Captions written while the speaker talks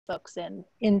folks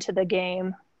into the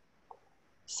game.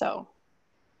 So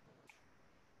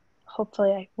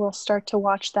hopefully I will start to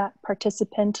watch that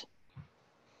participant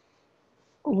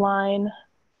line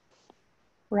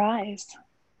rise.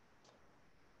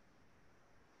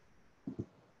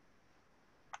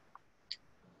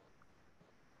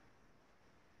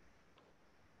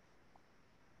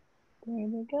 There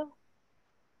we go.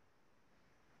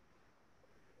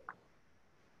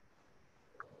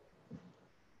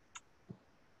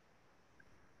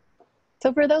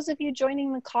 So for those of you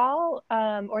joining the call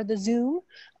or the Zoom,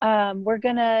 we're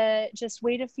gonna just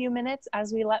wait a few minutes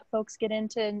as we let folks get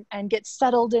into and get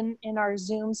settled in our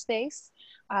Zoom space.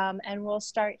 And we'll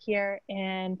start here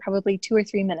in probably 2 or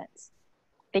 3 minutes.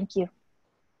 Thank you.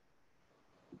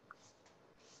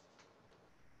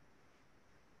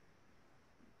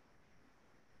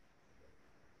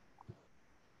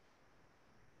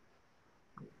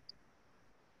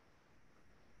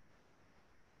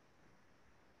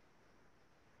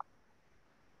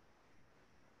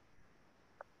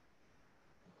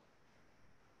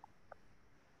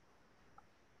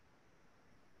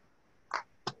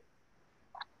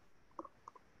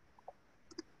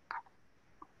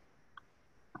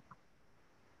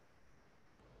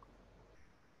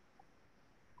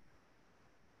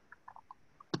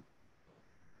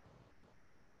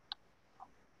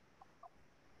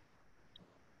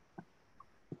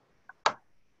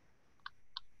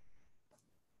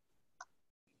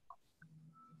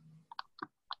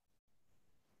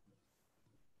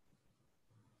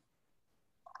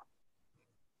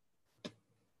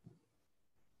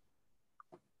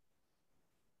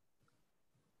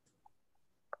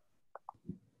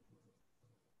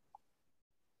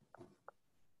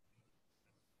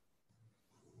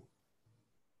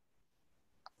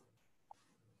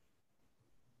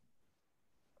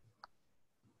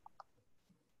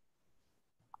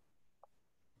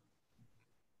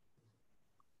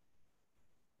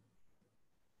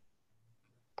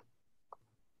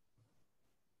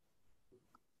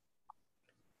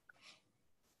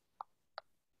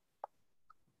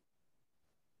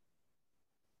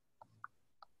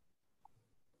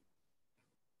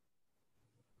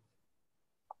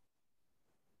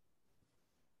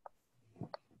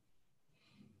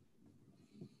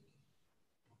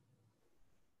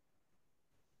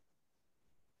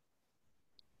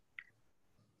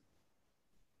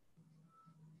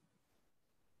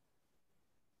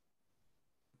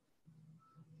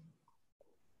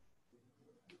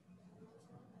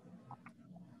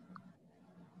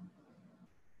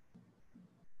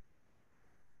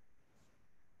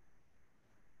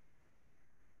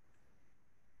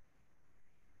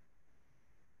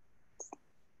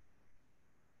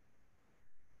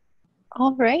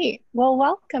 All right. Well,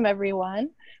 welcome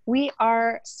everyone. We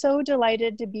are so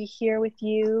delighted to be here with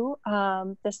you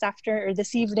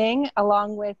this evening,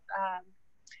 along with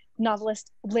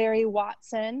novelist Larry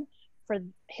Watson for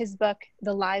his book,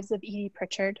 The Lives of Edie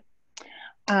Pritchard.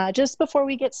 Just before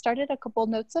we get started, a couple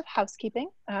notes of housekeeping.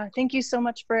 Thank you so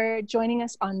much for joining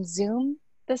us on Zoom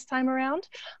this time around.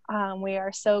 We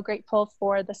are so grateful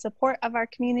for the support of our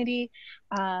community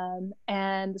and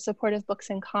the support of Books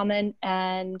in Common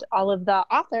and all of the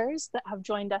authors that have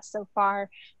joined us so far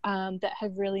that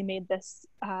have really made this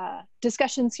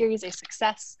discussion series a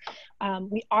success.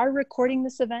 We are recording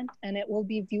this event and it will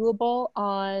be viewable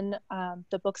on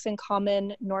the Books in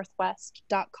Common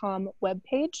Northwest.com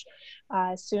webpage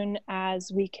as soon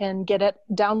as we can get it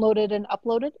downloaded and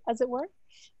uploaded, as it were.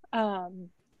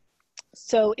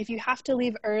 So if you have to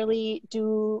leave early,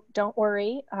 don't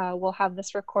worry. We'll have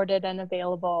this recorded and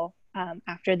available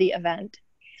after the event.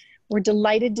 We're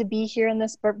delighted to be here in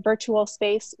this virtual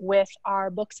space with our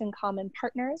Books in Common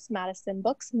partners, Madison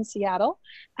Books in Seattle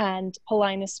and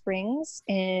Paulina Springs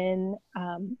in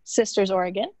Sisters,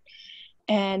 Oregon.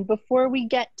 And before we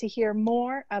get to hear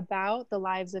more about the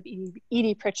lives of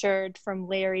Edie Pritchard from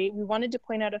Larry, we wanted to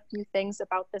point out a few things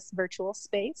about this virtual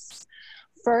space.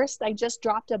 First, I just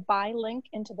dropped a buy link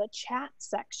into the chat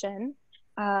section,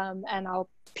 and I'll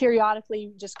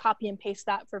periodically just copy and paste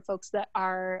that for folks that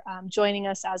are joining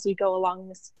us as we go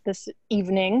along this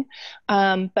evening.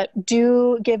 But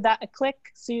do give that a click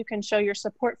so you can show your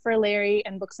support for Larry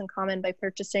and Books in Common by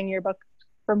purchasing your book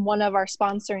from one of our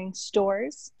sponsoring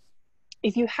stores.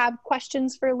 If you have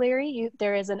questions for Larry,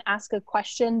 there is an Ask a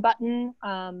Question button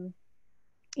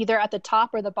either at the top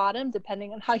or the bottom,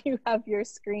 depending on how you have your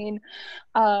screen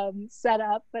set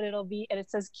up, but it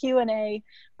says Q&A.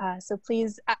 So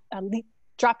please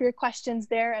drop your questions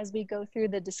there as we go through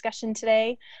the discussion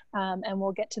today, and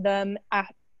we'll get to them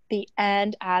at the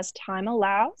end as time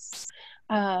allows.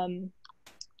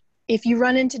 If you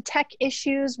run into tech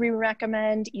issues, we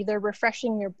recommend either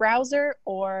refreshing your browser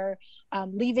or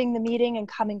leaving the meeting and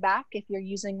coming back if you're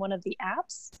using one of the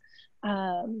apps.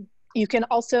 You can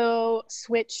also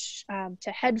switch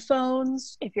to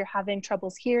headphones if you're having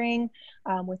troubles hearing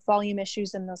with volume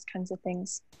issues and those kinds of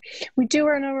things. We do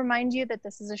want to remind you that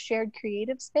this is a shared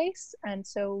creative space, and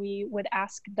so we would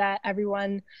ask that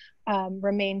everyone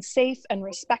remain safe and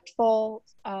respectful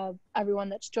of everyone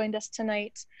that's joined us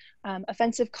tonight.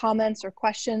 Offensive comments or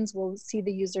questions will see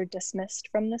the user dismissed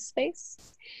from this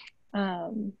space.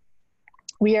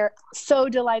 We are so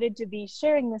delighted to be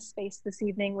sharing this space this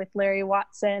evening with Larry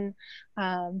Watson,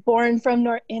 born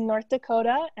in North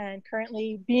Dakota and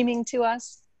currently beaming to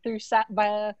us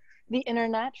via the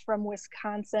internet from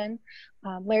Wisconsin.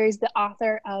 Larry's the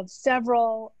author of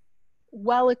several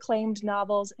well-acclaimed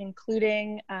novels,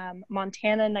 including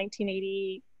Montana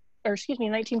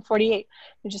 1948.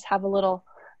 We just have a little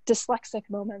dyslexic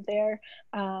moment there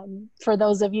for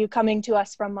those of you coming to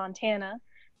us from Montana.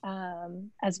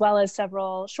 As well as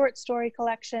several short story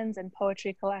collections and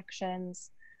poetry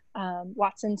collections.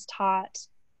 Watson's taught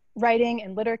writing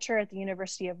and literature at the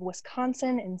University of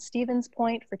Wisconsin in Stevens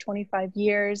Point for 25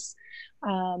 years,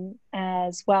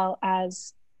 as well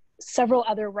as several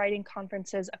other writing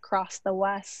conferences across the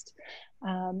West.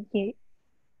 He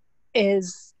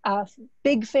is a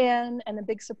big fan and a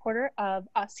big supporter of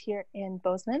us here in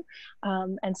Bozeman.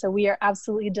 And so we are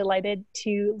absolutely delighted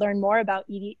to learn more about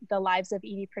the Lives of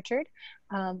Edie Pritchard.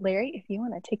 Larry, if you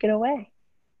want to take it away.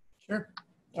 Sure.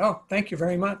 Oh, thank you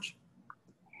very much.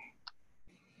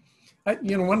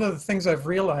 One of the things I've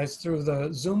realized through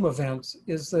the Zoom events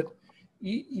is that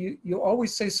you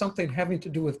always say something having to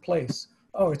do with place.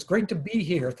 Oh, it's great to be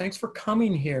here. Thanks for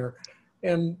coming here.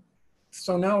 And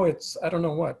so now it's, I don't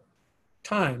know what,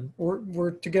 time.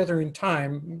 We're together in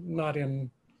time, not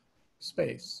in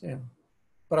space. Yeah.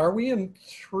 But are we in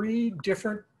 3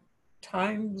 different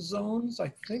time zones?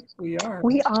 I think we are.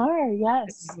 We are,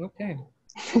 yes. Okay.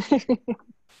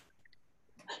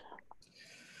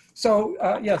 So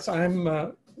yes,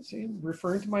 I'm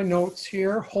referring to my notes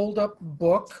here. Hold Up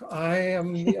Book. I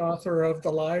am the author of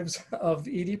The Lives of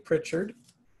Edie Pritchard.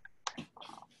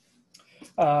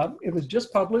 It was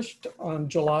just published on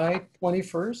July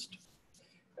 21st.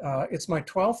 It's my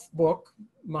 12th book,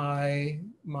 my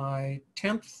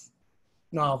 10th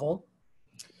novel.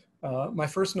 My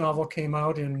first novel came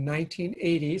out in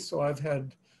 1980, so I've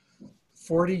had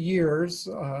 40 years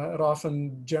at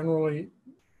often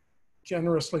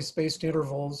generously spaced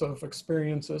intervals of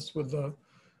experiences with the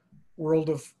world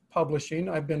of publishing.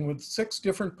 I've been with 6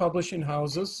 different publishing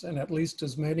houses and at least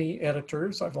as many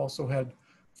editors. I've also had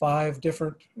 5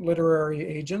 different literary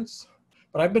agents,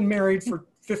 but I've been married for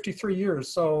 53 years,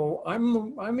 so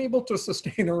I'm able to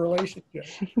sustain a relationship.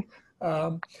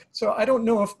 So I don't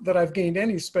know that I've gained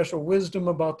any special wisdom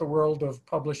about the world of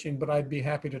publishing, but I'd be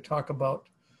happy to talk about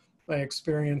my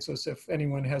experiences if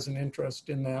anyone has an interest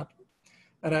in that.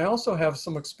 And I also have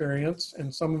some experience,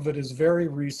 and some of it is very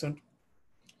recent,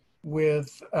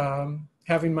 with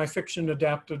having my fiction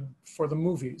adapted for the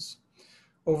movies.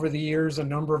 Over the years, a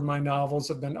number of my novels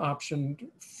have been optioned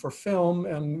for film,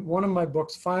 and one of my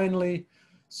books finally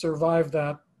survived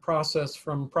that process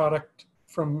from project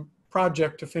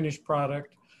to finished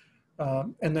product,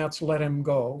 and that's Let Him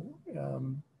Go.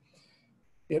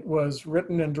 It was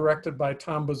written and directed by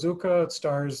Tom Bazooka. It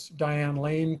stars Diane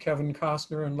Lane, Kevin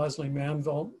Costner, and Leslie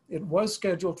Manville. It was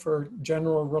scheduled for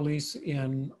general release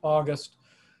in August,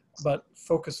 but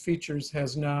Focus Features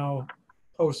has now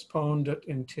postponed it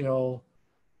until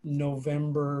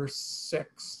November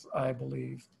 6th, I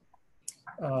believe.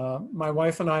 My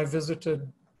wife and I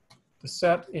visited the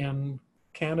set in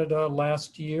Canada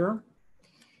last year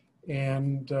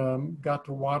and got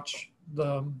to watch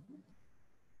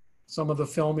some of the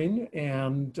filming,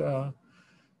 and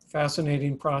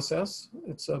fascinating process.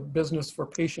 It's a business for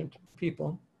patient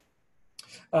people.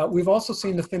 We've also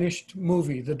seen the finished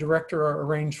movie. The director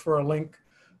arranged for a link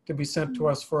to be sent to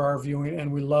us for our viewing,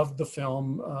 and we loved the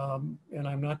film. And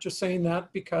I'm not just saying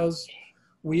that because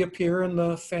we appear in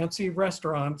the fancy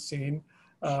restaurant scene.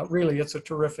 Really, it's a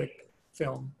terrific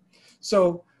film.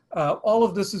 So all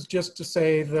of this is just to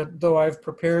say that though I've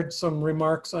prepared some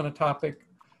remarks on a topic,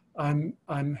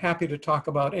 I'm happy to talk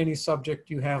about any subject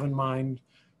you have in mind.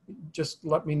 Just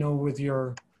let me know with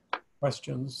your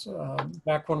questions.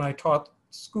 Back when I taught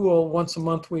school, once a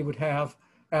month we would have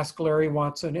Ask Larry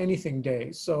Watson Anything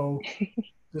Day. So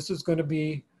this is going to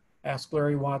be Ask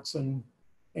Larry Watson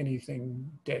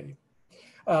Anything Day.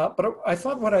 But I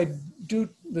thought what I'd do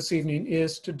this evening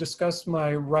is to discuss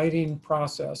my writing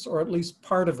process, or at least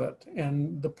part of it.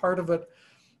 And the part of it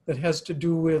that has to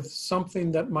do with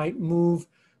something that might move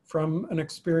from an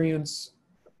experience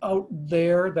out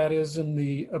there, that is in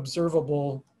the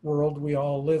observable world we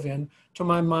all live in, to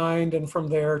my mind, and from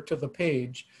there to the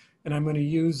page. And I'm going to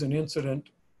use an incident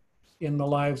in the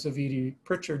Lives of Edie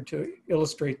Pritchard to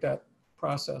illustrate that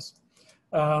process.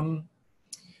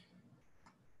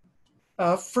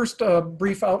 First, a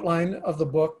brief outline of the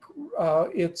book.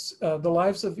 The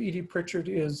Lives of Edie Pritchard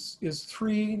is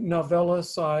 3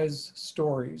 novella-size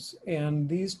stories, and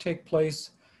these take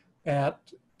place at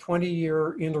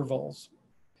 20-year intervals.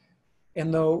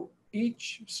 And though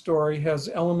each story has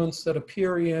elements that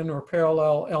appear in or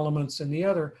parallel elements in the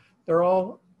other, they're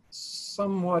all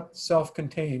somewhat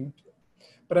self-contained.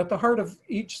 But at the heart of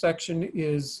each section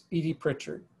is Edie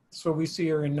Pritchard. So we see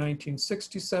her in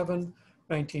 1967,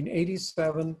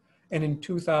 1987, and in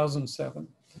 2007.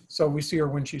 So we see her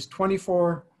when she's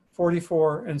 24,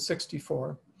 44, and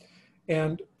 64.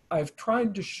 And I've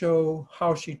tried to show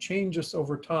how she changes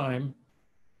over time,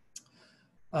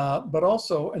 but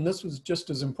also, and this was just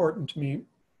as important to me,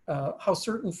 how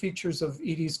certain features of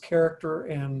Edie's character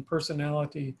and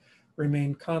personality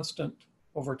remain constant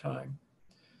over time.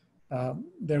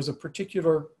 There's a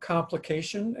particular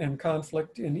complication and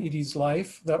conflict in Edie's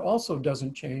life that also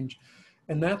doesn't change,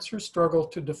 and that's her struggle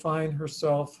to define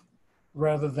herself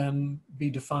rather than be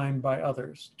defined by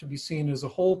others, to be seen as a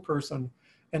whole person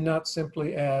and not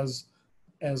simply as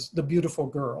the beautiful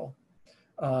girl.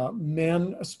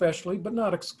 Men especially, but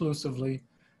not exclusively,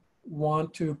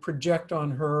 want to project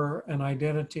on her an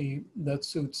identity that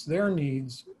suits their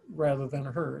needs rather than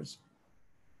hers.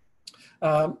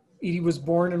 Edie was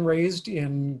born and raised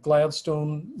in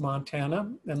Gladstone,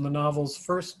 Montana, and the novel's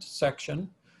first section,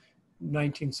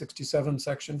 1967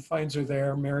 section, finds her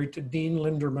there, married to Dean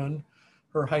Linderman,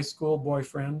 her high school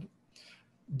boyfriend.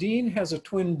 Dean has a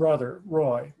twin brother,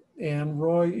 Roy, and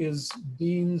Roy is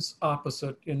Dean's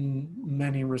opposite in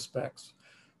many respects.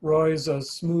 Roy's a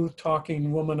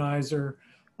smooth-talking womanizer,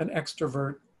 an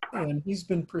extrovert, and he's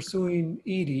been pursuing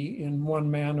Edie in one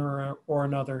manner or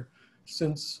another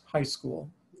since high school.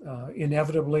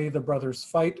 Inevitably, the brothers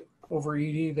fight over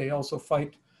Edie. They also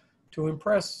fight to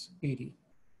impress Edie.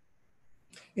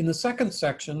 In the second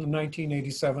section, the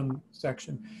 1987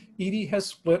 section, Edie has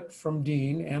split from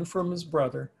Dean and from his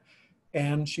brother,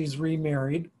 and she's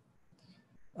remarried.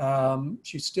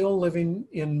 She's still living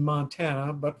in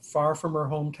Montana, but far from her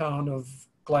hometown of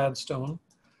Gladstone.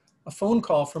 A phone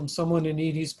call from someone in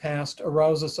Edie's past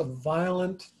arouses a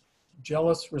violent,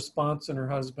 jealous response in her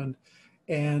husband,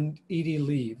 and Edie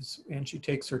leaves, and she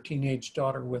takes her teenage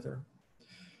daughter with her.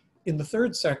 In the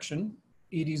third section,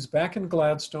 Edie's back in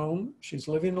Gladstone. She's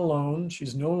living alone.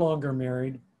 She's no longer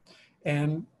married,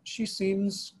 and she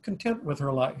seems content with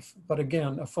her life. But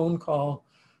again, a phone call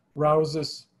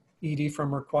rouses Edie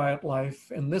from her quiet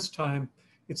life, and this time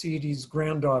it's Edie's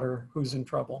granddaughter who's in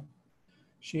trouble.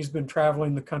 She's been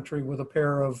traveling the country with a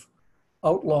pair of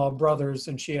outlaw brothers,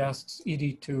 and she asks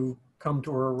Edie to come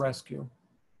to her rescue.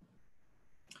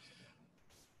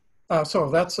 So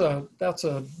that's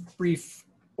a brief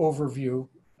overview.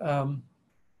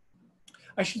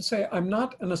 I should say I'm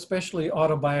not an especially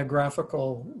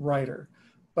autobiographical writer,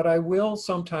 but I will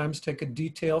sometimes take a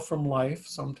detail from life,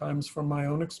 sometimes from my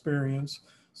own experience,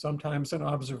 sometimes an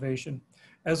observation,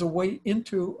 as a way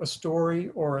into a story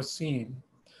or a scene,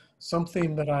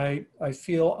 something that I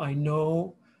feel I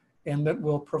know and that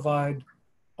will provide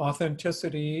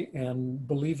authenticity and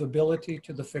believability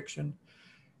to the fiction,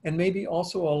 and maybe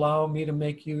also allow me to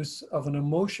make use of an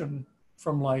emotion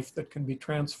from life that can be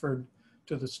transferred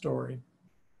to the story.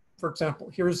 For example,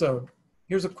 here's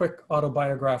a quick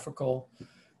autobiographical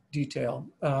detail.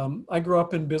 I grew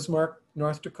up in Bismarck,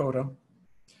 North Dakota.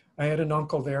 I had an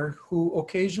uncle there who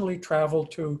occasionally traveled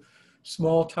to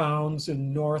small towns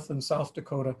in North and South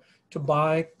Dakota to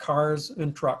buy cars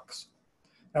and trucks.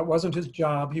 That wasn't his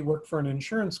job. He worked for an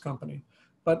insurance company.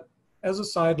 But as a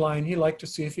sideline, he liked to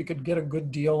see if he could get a good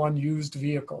deal on used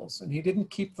vehicles. And he didn't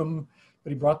keep them,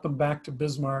 but he brought them back to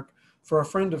Bismarck for a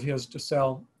friend of his to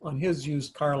sell on his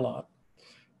used car lot.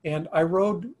 And I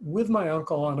rode with my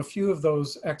uncle on a few of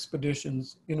those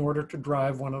expeditions in order to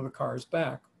drive one of the cars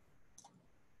back.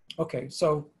 Okay,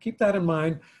 so keep that in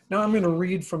mind. Now I'm going to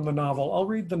read from the novel. I'll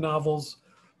read the novel's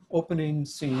opening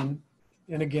scene.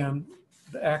 And again,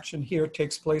 the action here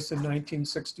takes place in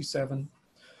 1967.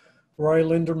 Roy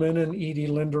Linderman and Edie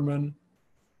Linderman,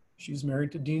 she's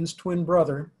married to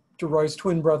Roy's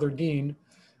twin brother, Dean,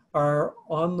 are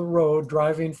on the road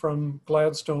driving from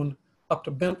Gladstone up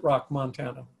to Bent Rock,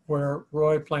 Montana, where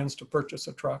Roy plans to purchase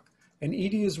a truck. And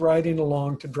Edie is riding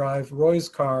along to drive Roy's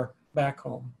car back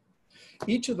home.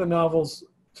 Each of the novel's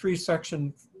 3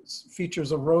 sections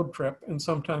features a road trip and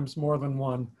sometimes more than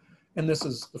one, and this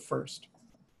is the first.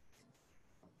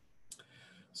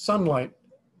 Sunlight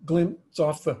glints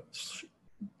off the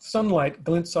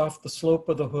slope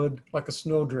of the hood like a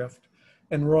snowdrift,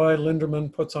 and Roy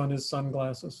Linderman puts on his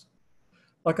sunglasses.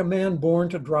 Like a man born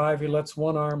to drive, he lets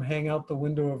one arm hang out the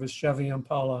window of his Chevy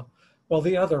Impala, while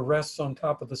the other rests on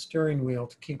top of the steering wheel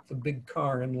to keep the big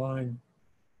car in line.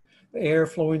 The air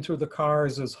flowing through the car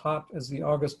is as hot as the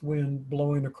August wind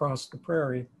blowing across the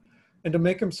prairie, and to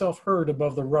make himself heard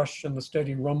above the rush and the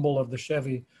steady rumble of the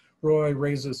Chevy, Roy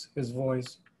raises his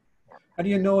voice. How do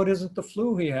you know it isn't the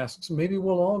flu, he asks. Maybe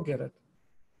we'll all get it.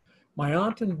 My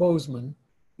aunt in Bozeman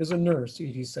is a nurse,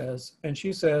 Edie says, and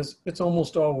she says it's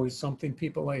almost always something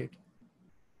people ate.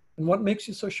 And what makes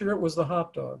you so sure it was the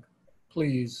hot dog?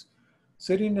 Please,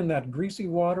 sitting in that greasy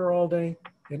water all day,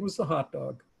 it was the hot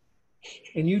dog.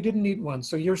 And you didn't eat one,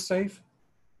 so you're safe?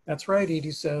 That's right,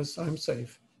 Edie says, I'm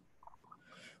safe.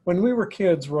 When we were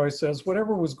kids, Roy says,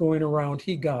 whatever was going around,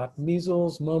 he got.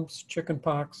 Measles, mumps, chicken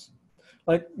pox.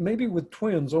 Like maybe with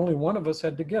twins, only one of us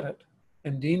had to get it.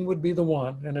 And Dean would be the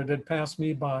one, and it had passed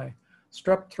me by.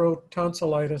 Strep throat,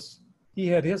 tonsillitis. He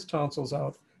had his tonsils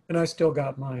out, and I still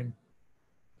got mine.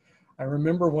 I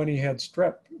remember when he had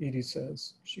strep, Edie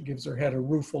says. She gives her head a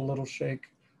rueful little shake.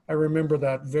 I remember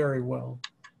that very well.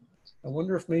 I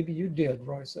wonder if maybe you did,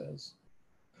 Roy says.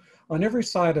 On every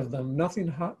side of them,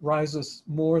 nothing rises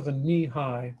more than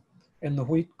knee-high, and the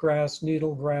wheatgrass,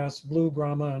 needlegrass, blue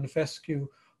grama, and fescue,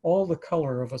 all the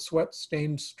color of a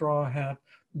sweat-stained straw hat,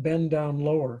 bend down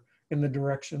lower in the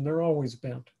direction they're always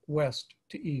bent, west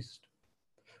to east.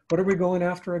 What are we going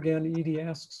after again, Edie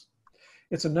asks.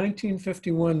 It's a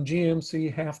 1951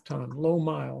 GMC half-ton, low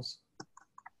miles.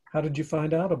 How did you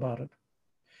find out about it?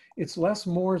 It's Les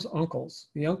Moore's uncle's.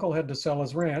 The uncle had to sell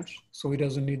his ranch, so he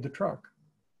doesn't need the truck.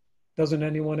 Doesn't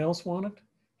anyone else want it?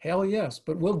 Hell yes,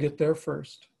 but we'll get there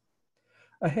first.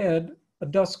 Ahead, a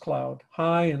dust cloud,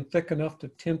 high and thick enough to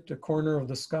tint a corner of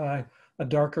the sky, a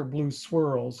darker blue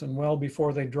swirls, and well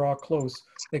before they draw close,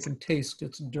 they can taste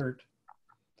its dirt.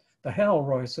 The hell,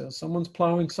 Roy says, someone's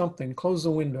plowing something, close the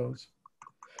windows.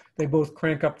 They both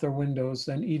crank up their windows,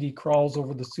 then Edie crawls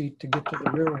over the seat to get to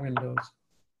the rear windows.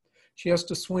 She has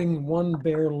to swing one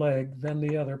bare leg, then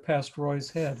the other, past Roy's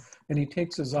head, and he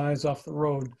takes his eyes off the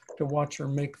road to watch her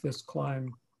make this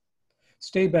climb.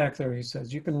 Stay back there, he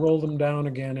says. You can roll them down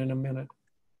again in a minute.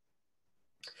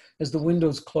 As the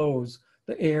windows close,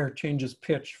 the air changes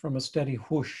pitch from a steady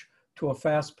whoosh to a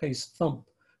fast-paced thump,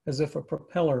 as if a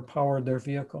propeller powered their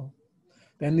vehicle.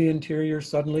 Then the interior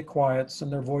suddenly quiets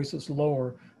and their voices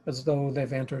lower as though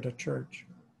they've entered a church.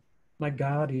 My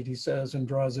God, Edie says and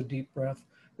draws a deep breath.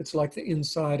 It's like the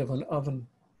inside of an oven.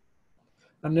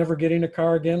 I'm never getting a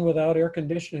car again without air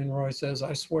conditioning, Roy says.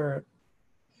 I swear it.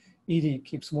 Edie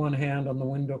keeps one hand on the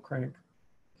window crank.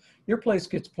 Your place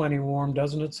gets plenty warm,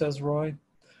 doesn't it, says Roy.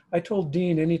 I told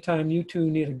Dean anytime you two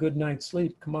need a good night's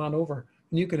sleep, come on over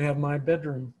and you can have my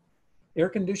bedroom.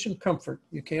 Air-conditioned comfort,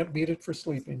 you can't beat it for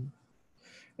sleeping.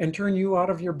 And turn you out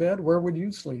of your bed, where would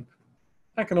you sleep?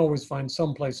 I can always find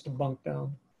some place to bunk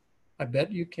down. I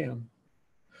bet you can.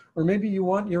 Or maybe you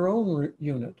want your own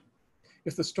unit.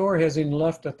 If the store has any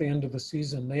left at the end of the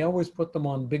season, they always put them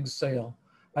on big sale.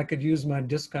 I could use my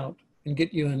discount and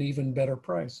get you an even better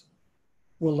price.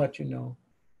 We'll let you know.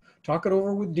 Talk it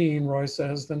over with Dean, Roy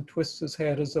says, then twists his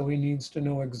head as though he needs to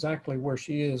know exactly where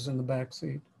she is in the back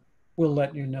seat. We'll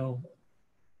let you know.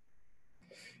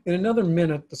 In another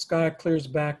minute, the sky clears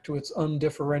back to its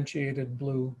undifferentiated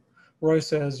blue. Roy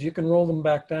says, you can roll them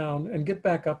back down and get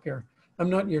back up here. I'm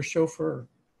not your chauffeur.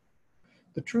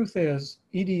 The truth is,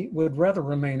 Edie would rather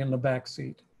remain in the back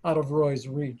seat, out of Roy's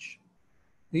reach.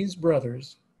 These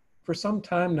brothers, for some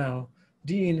time now,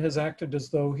 Dean has acted as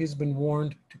though he's been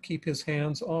warned to keep his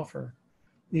hands off her.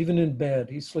 Even in bed,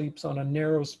 he sleeps on a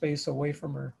narrow space away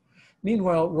from her.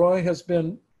 Meanwhile, Roy has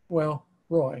been, well,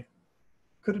 Roy.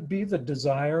 Could it be that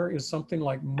desire is something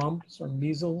like mumps or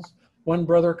measles, one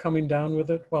brother coming down with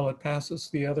it while it passes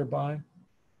the other by?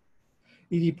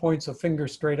 Edie points a finger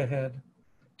straight ahead.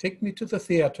 Take me to the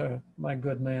theater, my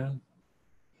good man.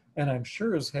 And I'm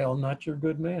sure as hell not your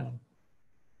good man.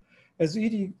 As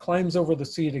Edie climbs over the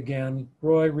seat again,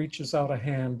 Roy reaches out a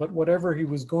hand, but whatever he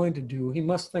was going to do, he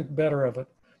must think better of it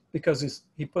because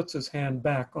he puts his hand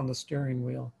back on the steering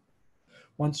wheel.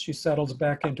 Once she settles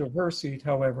back into her seat,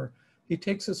 however, he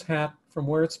takes his hat from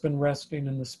where it's been resting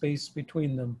in the space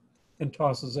between them and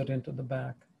tosses it into the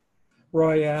back.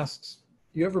 Roy asks,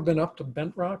 you ever been up to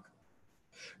Bent Rock?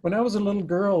 When I was a little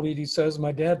girl, Edie says,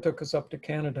 my dad took us up to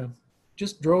Canada,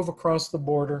 just drove across the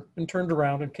border and turned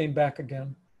around and came back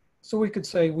again. So we could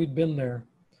say we'd been there.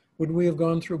 Would we have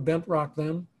gone through Bent Rock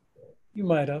then? You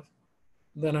might have.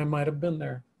 Then I might have been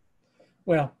there.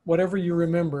 Well, whatever you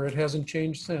remember, it hasn't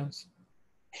changed since.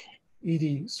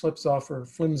 Edie slips off her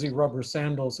flimsy rubber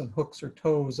sandals and hooks her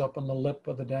toes up on the lip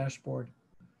of the dashboard.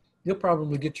 You'll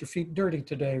probably get your feet dirty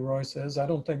today, Roy says. I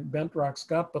don't think Bent Rock's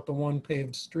got but the one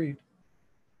paved street.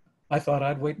 I thought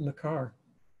I'd wait in the car.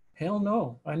 Hell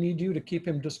no, I need you to keep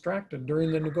him distracted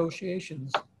during the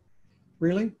negotiations.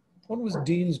 Really? What was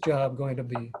Dean's job going to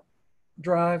be?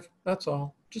 Drive, that's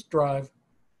all, just drive.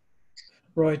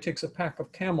 Roy takes a pack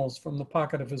of Camels from the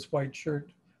pocket of his white shirt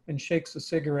and shakes a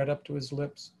cigarette up to his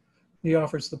lips. He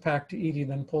offers the pack to Edie,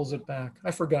 then pulls it back.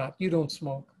 I forgot, you don't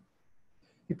smoke.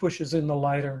 He pushes in the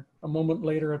lighter. A moment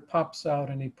later, it pops out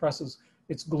and he presses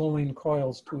its glowing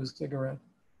coils to his cigarette.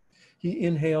 He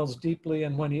inhales deeply,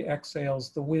 and when he exhales,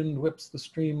 the wind whips the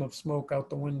stream of smoke out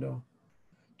the window.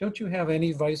 Don't you have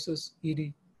any vices,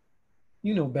 Edie?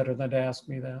 You know better than to ask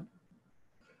me that.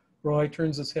 Roy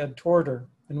turns his head toward her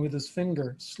and with his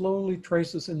finger slowly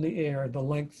traces in the air the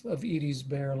length of Edie's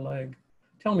bare leg.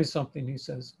 Tell me something, he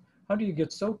says. How do you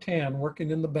get so tan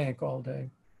working in the bank all day?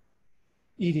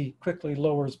 Edie quickly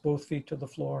lowers both feet to the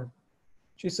floor.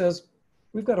 She says,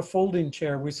 we've got a folding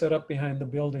chair we set up behind the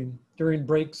building. During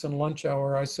breaks and lunch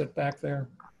hour, I sit back there.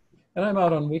 And I'm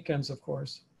out on weekends, of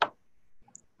course.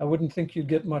 I wouldn't think you'd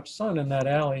get much sun in that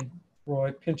alley.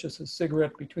 Roy pinches his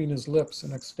cigarette between his lips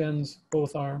and extends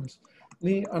both arms.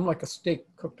 Me, I'm like a steak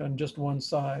cooked on just one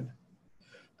side.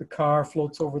 The car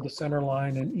floats over the center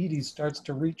line and Edie starts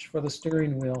to reach for the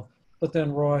steering wheel, but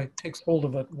then Roy takes hold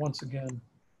of it once again.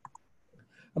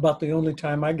 About the only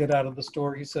time I get out of the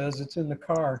store, he says, it's in the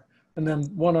car, and then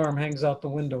one arm hangs out the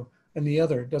window and the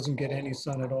other doesn't get any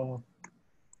sun at all.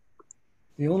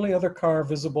 The only other car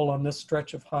visible on this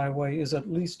stretch of highway is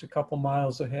at least a couple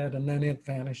miles ahead, and then it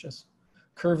vanishes,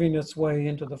 curving its way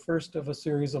into the first of a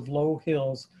series of low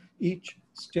hills, each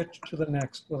stitched to the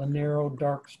next with a narrow,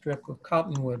 dark strip of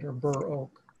cottonwood or bur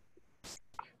oak.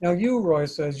 Now you, Roy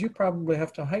says, you probably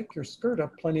have to hike your skirt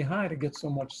up plenty high to get so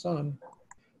much sun.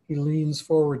 He leans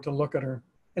forward to look at her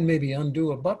and maybe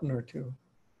undo a button or two.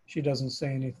 She doesn't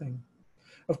say anything.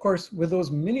 Of course, with those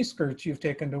mini skirts you've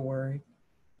taken to wearing,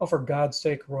 oh, for God's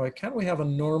sake, Roy, can't we have a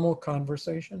normal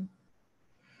conversation?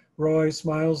 Roy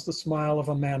smiles the smile of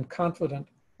a man confident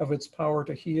of its power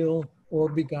to heal or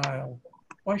beguile.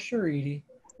 Why, sure, Edie.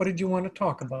 What did you want to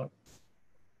talk about?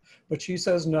 But she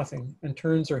says nothing and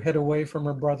turns her head away from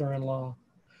her brother-in-law.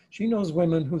 She knows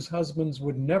women whose husbands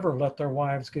would never let their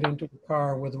wives get into the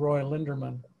car with Roy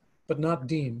Linderman, but not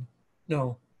Dean.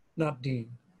 No, not Dean.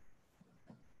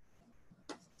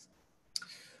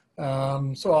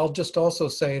 So I'll just also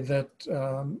say that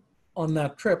on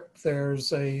that trip,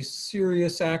 there's a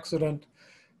serious accident,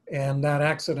 and that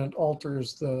accident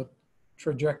alters the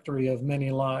trajectory of many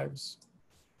lives.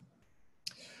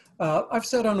 I've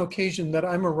said on occasion that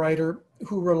I'm a writer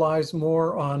who relies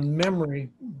more on memory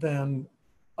than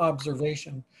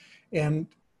observation. And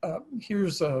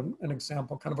here's an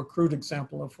example, kind of a crude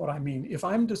example of what I mean. If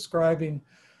I'm describing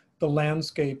the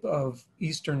landscape of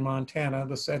eastern Montana,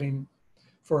 the setting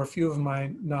for a few of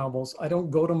my novels, I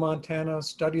don't go to Montana,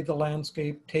 study the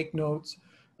landscape, take notes,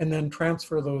 and then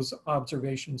transfer those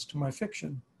observations to my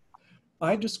fiction.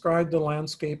 I describe the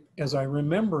landscape as I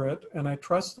remember it, and I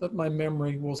trust that my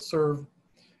memory will serve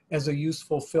as a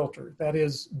useful filter. That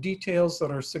is, details that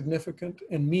are significant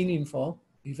and meaningful,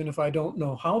 even if I don't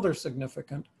know how they're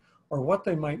significant or what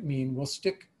they might mean, will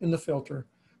stick in the filter,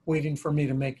 waiting for me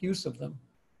to make use of them.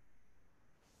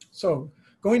 So,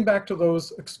 going back to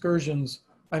those excursions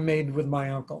I made with my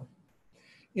uncle.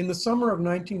 In the summer of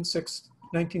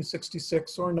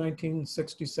 1966 or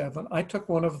 1967, I took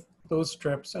one of those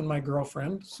trips, and my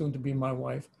girlfriend, soon to be my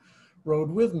wife,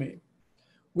 rode with me.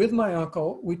 With my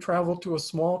uncle, we traveled to a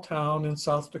small town in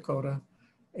South Dakota,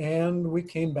 and we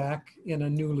came back in a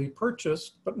newly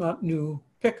purchased, but not new,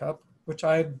 pickup, which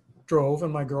I drove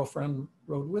and my girlfriend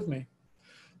rode with me.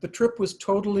 The trip was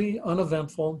totally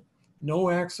uneventful,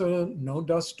 no accident, no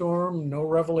dust storm, no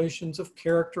revelations of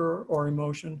character or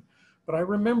emotion, but I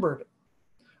remembered it.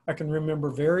 I can remember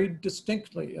very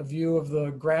distinctly a view of the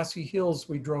grassy hills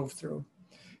we drove through.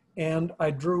 And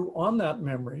I drew on that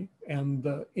memory, and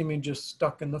the image is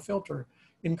stuck in the filter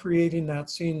in creating that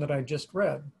scene that I just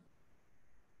read.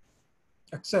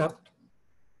 Except,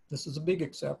 this is a big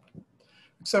except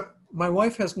my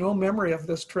wife has no memory of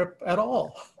this trip at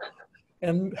all.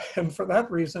 And for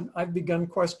that reason, I've begun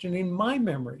questioning my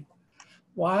memory.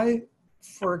 Why,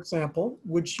 for example,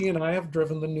 would she and I have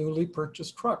driven the newly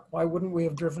purchased truck? Why wouldn't we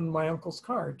have driven my uncle's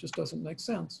car? It just doesn't make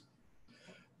sense.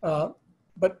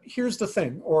 But here's the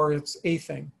thing, or it's a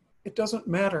thing. It doesn't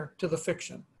matter to the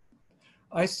fiction.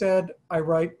 I said I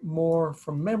write more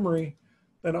from memory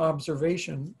than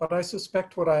observation, but I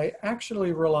suspect what I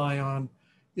actually rely on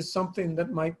is something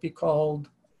that might be called,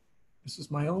 this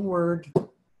is my own word,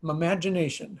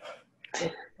 imagination.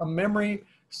 A memory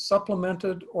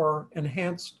supplemented or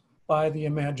enhanced by the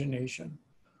imagination,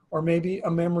 or maybe a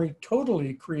memory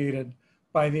totally created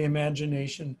by the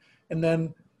imagination and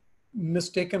then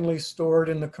mistakenly stored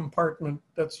in the compartment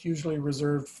that's usually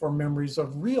reserved for memories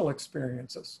of real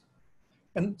experiences.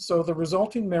 And so the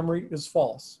resulting memory is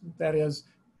false. That is,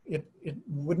 it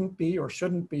wouldn't be or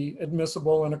shouldn't be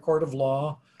admissible in a court of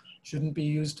law, shouldn't be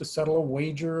used to settle a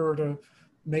wager or to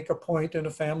make a point in a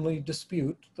family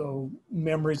dispute, though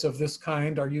memories of this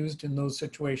kind are used in those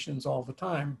situations all the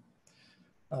time.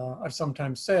 I've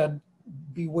sometimes said,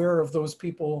 beware of those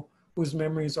people whose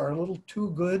memories are a little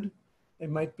too good. They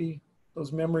might be,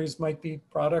 those memories might be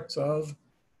products of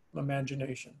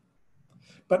imagination.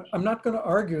 But I'm not going to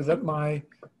argue that my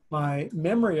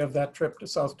memory of that trip to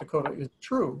South Dakota is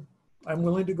true. I'm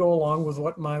willing to go along with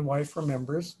what my wife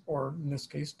remembers, or in this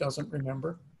case, doesn't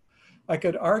remember. I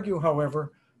could argue,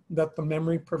 however, that the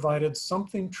memory provided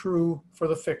something true for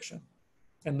the fiction,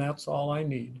 and that's all I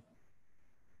need.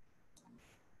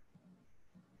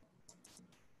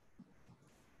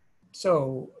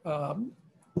 So,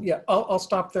 yeah, I'll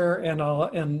stop there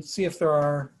and see if there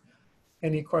are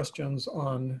any questions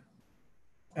on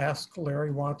Ask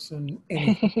Larry Watson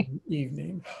any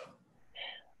evening.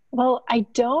 Well, I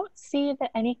don't see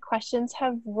that any questions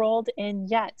have rolled in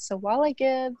yet. So while I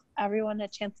give everyone a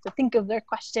chance to think of their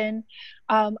question,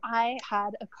 I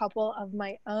had a couple of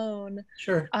my own.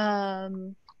 Sure.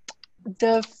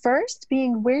 The first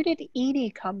being, where did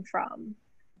Edie come from?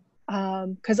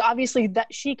 Because obviously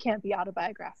that she can't be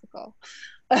autobiographical.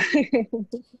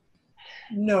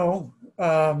 No,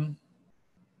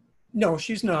 no,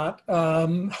 she's not.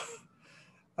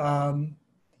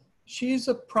 She's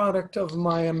a product of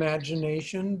my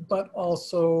imagination, but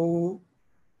also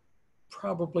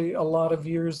probably a lot of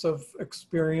years of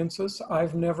experiences.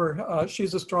 I've never,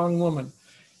 she's a strong woman.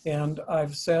 And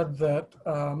I've said that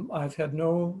I've had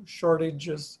no shortage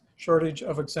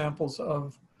of examples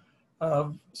of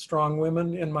strong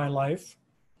women in my life.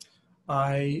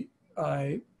 I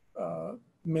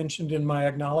mentioned in my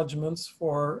acknowledgments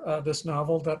for this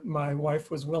novel that my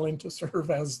wife was willing to serve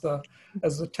as the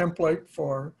template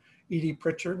for Edie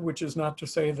Pritchard, which is not to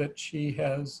say that she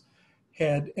has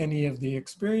had any of the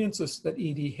experiences that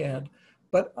Edie had,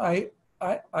 but I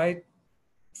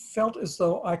felt as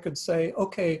though I could say,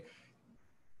 okay,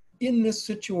 in this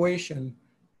situation,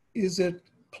 is it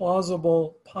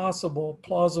plausible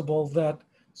that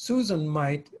Susan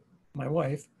might, my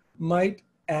wife, might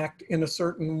act in a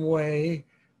certain way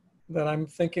that I'm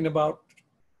thinking about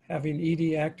having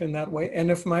Edie act in that way?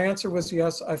 And if my answer was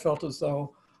yes, I felt as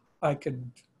though I could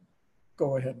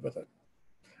go ahead with it.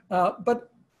 But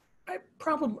I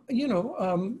probably, you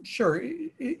know, sure,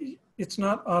 it's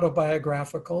not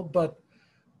autobiographical, but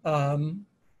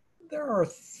there are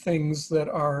things that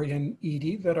are in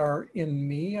Edie that are in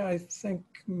me. I think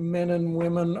men and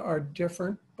women are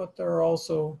different, but they're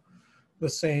also the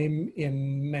same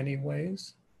in many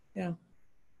ways. Yeah.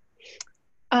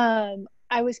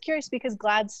 I was curious because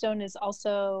Gladstone is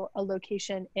also a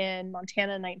location in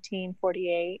Montana,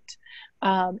 1948.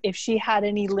 If she had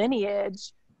any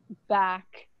lineage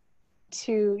back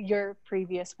to your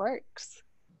previous works.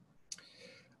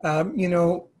 You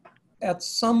know, at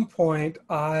some point,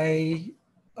 I've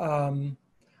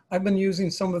been using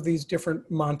some of these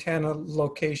different Montana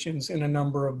locations in a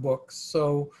number of books.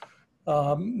 So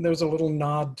there's a little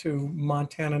nod to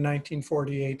Montana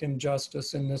 1948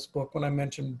 Injustice in this book when I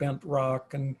mentioned Bent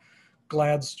Rock, and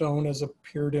Gladstone has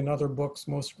appeared in other books,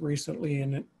 most recently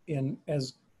in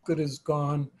As Good as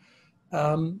Gone.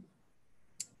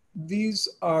 These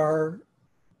are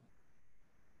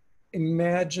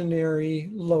imaginary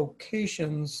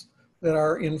locations that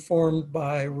are informed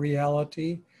by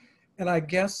reality. And I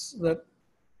guess that,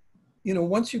 you know,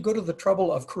 once you go to the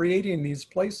trouble of creating these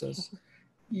places,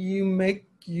 you make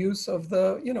use of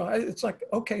the, you know, it's like,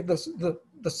 okay, the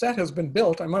set has been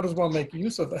built, I might as well make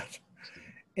use of it.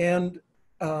 And,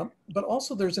 but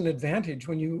also there's an advantage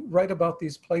when you write about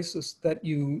these places that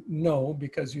you know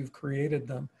because you've created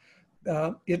them.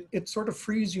 It sort of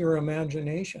frees your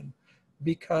imagination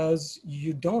because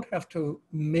you don't have to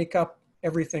make up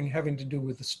everything having to do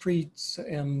with the streets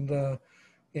and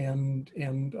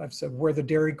I've said where the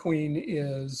Dairy Queen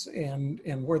is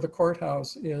and where the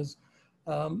courthouse is,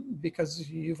 because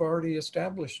you've already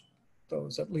established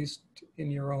those, at least in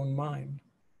your own mind.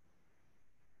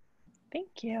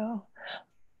 Thank you.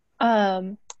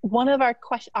 One of our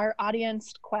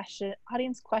audience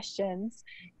questions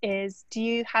is, do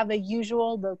you have a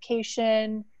usual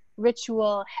location,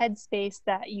 ritual, headspace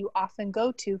that you often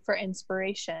go to for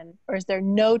inspiration? Or is there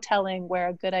no telling where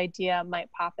a good idea might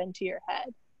pop into your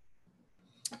head?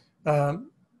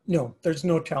 No, there's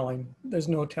no telling. There's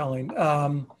no telling.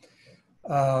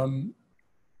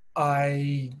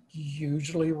 I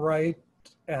usually write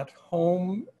at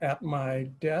home at my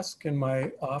desk in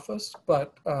my office,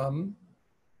 but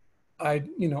I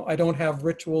don't have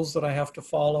rituals that I have to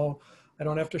follow. I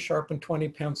don't have to sharpen 20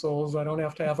 pencils. I don't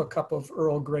have to have a cup of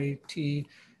Earl Grey tea.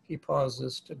 He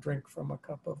pauses to drink from a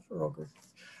cup of Earl Grey.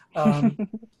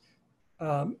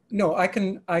 No, I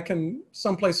can,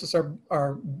 some places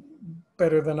are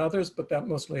better than others, but that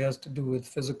mostly has to do with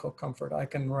physical comfort. I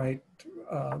can write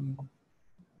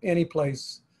any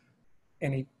place,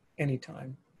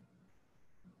 anytime.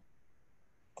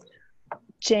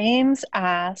 James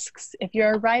asks, if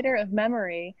you're a writer of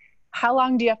memory, how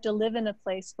long do you have to live in a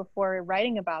place before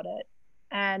writing about it?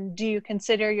 And do you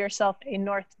consider yourself a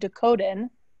North Dakotan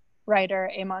writer,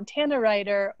 a Montana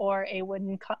writer, or a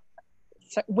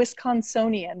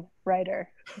Wisconsinian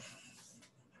writer?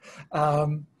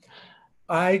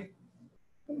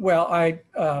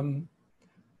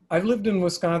 I've lived in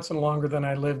Wisconsin longer than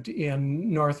I lived in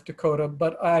North Dakota,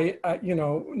 but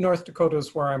North Dakota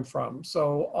is where I'm from,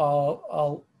 so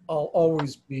I'll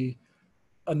always be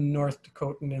a North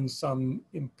Dakotan in some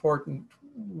important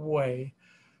way.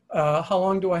 How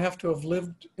long do I have to have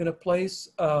lived in a place?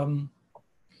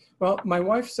 Well, my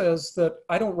wife says that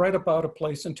I don't write about a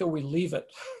place until we leave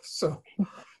it. So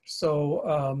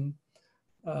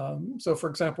for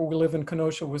example, we live in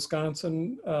Kenosha,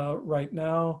 Wisconsin right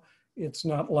now. It's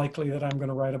not likely that I'm going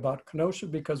to write about Kenosha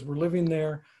because we're living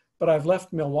there, but I've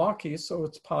left Milwaukee, so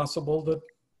it's possible that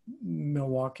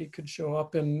Milwaukee could show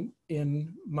up in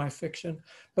my fiction.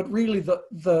 But really,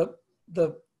 the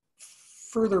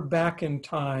further back in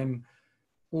time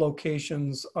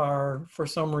locations are, for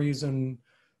some reason,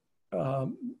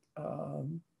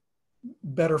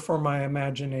 better for my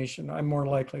imagination. I'm more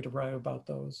likely to write about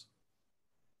those.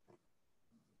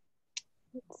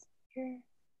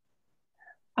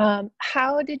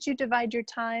 How did you divide your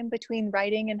time between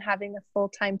writing and having a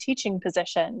full-time teaching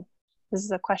position? This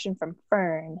is a question from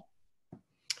Fern.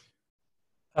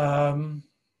 Well,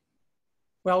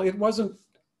 it wasn't,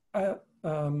 I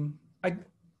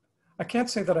can't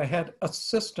say that I had a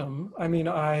system. I mean,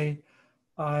 I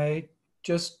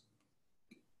just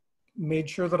made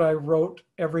sure that I wrote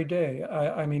every day.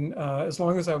 I mean, as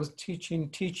long as I was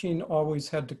teaching always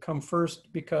had to come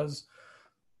first because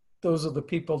those are the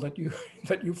people that you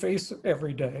face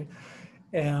every day.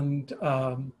 And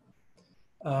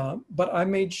but I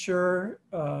made sure,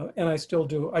 and I still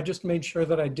do, I just made sure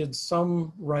that I did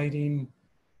some writing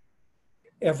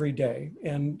every day,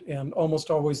 and almost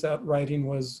always that writing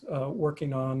was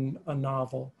working on a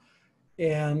novel.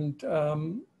 And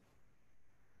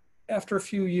after a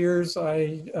few years,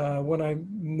 when I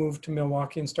moved to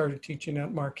Milwaukee and started teaching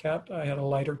at Marquette, I had a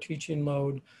lighter teaching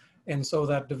load, and so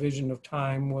that division of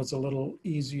time was a little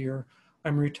easier.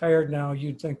 I'm retired now.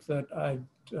 You'd think that I'd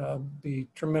be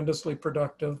tremendously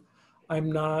productive.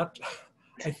 I'm not.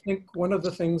 I think one of the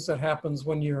things that happens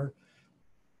when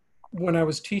I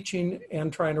was teaching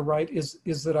and trying to write is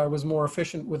that I was more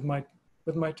efficient with my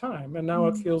time. And now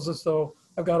it feels as though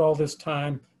I've got all this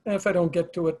time. And if I don't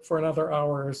get to it for another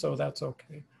hour or so, that's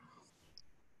okay.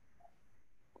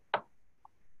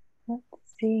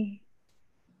 Let's see.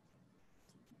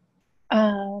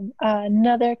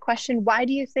 Another question, why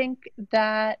do you think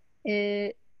that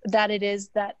it is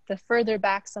that the further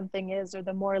back something is, or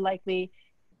the more likely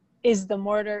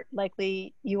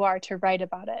you are to write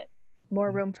about it?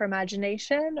 More room for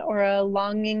imagination, or a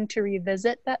longing to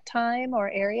revisit that time or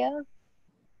area?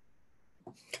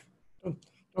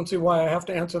 Don't see why I have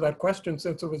to answer that question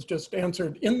since it was just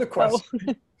answered in the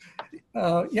question.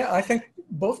 Oh. Yeah, I think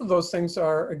both of those things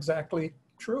are exactly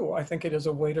true. I think it is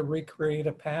a way to recreate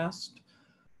a past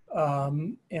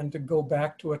and to go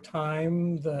back to a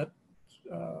time that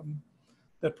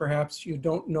that perhaps you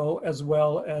don't know as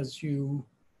well as you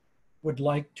would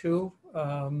like to.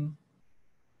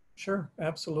 Sure,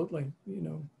 absolutely. You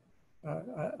know,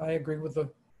 I agree with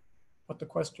what the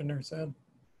questioner said.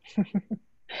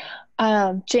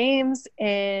 James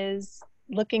is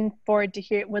looking forward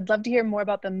to would love to hear more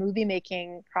about the movie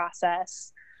making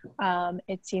process.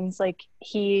 It seems like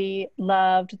he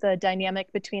loved the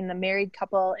dynamic between the married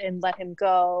couple in Let Him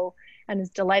Go, and is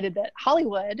delighted that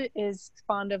Hollywood is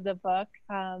fond of the book,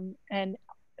 and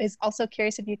is also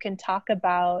curious if you can talk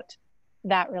about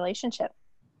that relationship.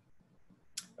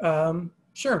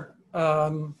 Sure.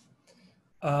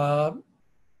 Uh,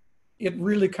 it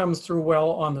really comes through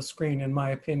well on the screen, in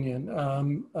my opinion.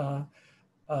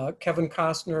 Kevin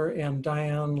Costner and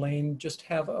Diane Lane just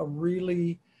have a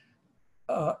really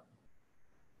a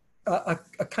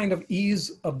kind of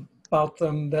ease about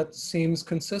them that seems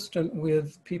consistent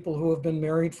with people who have been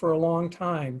married for a long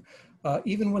time.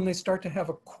 Even when they start to have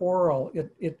a quarrel,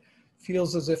 it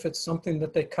feels as if it's something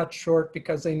that they cut short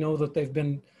because they know that they've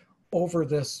been over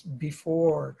this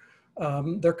before.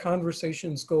 Their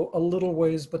conversations go a little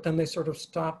ways, but then they sort of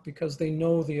stop because they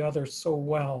know the other so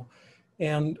well.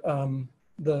 And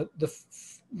the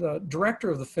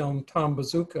director of the film, Tom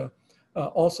Bazooka,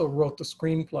 also wrote the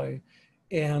screenplay.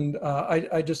 And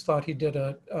I just thought he did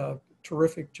a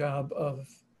terrific job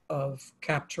of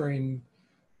capturing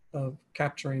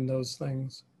those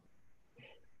things.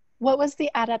 What was the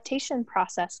adaptation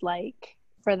process like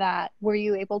for that? Were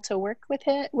you able to work with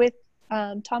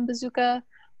Tom Bazooka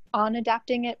on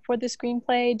adapting it for the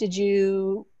screenplay? Did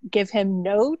you give him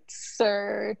notes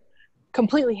or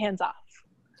completely hands off?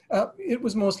 It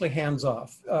was mostly hands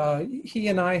off. He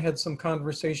and I had some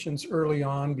conversations early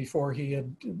on before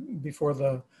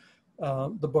the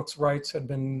book's rights had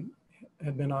been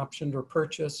optioned or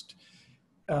purchased,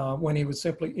 when he was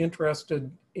simply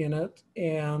interested in it,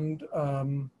 and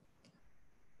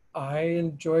I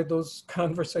enjoyed those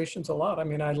conversations a lot. I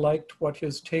mean, I liked what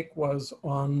his take was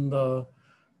on the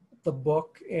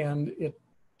book, and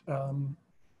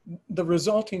the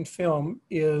resulting film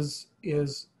is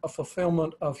a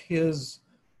fulfillment of his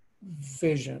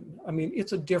vision. I mean,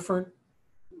 it's a different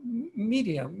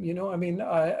medium, you know. I mean,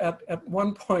 at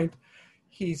one point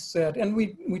he said, and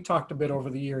we talked a bit over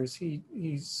the years, he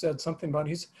said something about,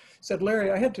 he said,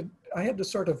 Larry, I had to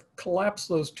sort of collapse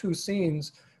those two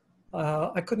scenes.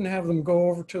 I couldn't have them go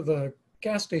over to the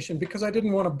gas station because I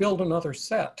didn't want to build another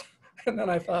set. And then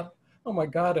I thought, oh my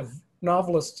God, if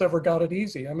novelists ever got it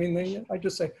easy. I mean, I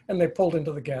just say, and they pulled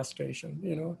into the gas station,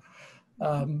 you know.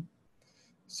 And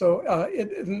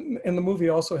the movie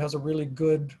also has a really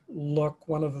good look.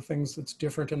 One of the things that's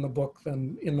different in the book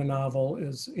than in the novel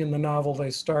is, in the novel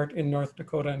they start in North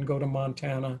Dakota and go to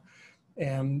Montana,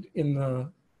 and in the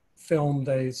film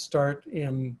they start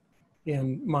in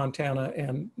Montana,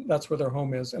 and that's where their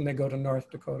home is, and they go to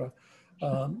North Dakota.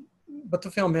 But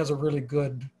the film has a really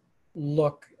good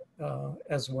look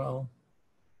as well.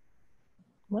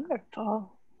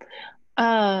 Wonderful.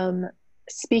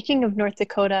 Speaking of North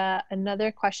Dakota,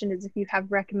 another question is if you have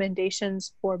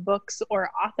recommendations for books or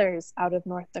authors out of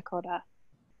North Dakota.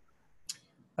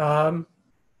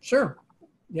 Sure,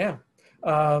 yeah.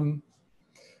 Well,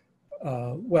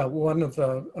 one of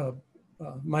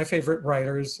my favorite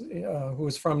writers, who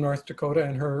is from North Dakota,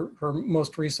 and her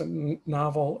most recent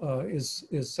novel is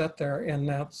set there, and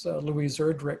that's Louise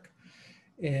Erdrich.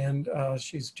 And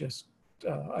she's just,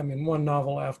 I mean, one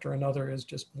novel after another is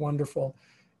just wonderful.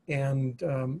 And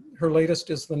her latest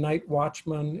is The Night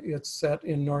Watchman. It's set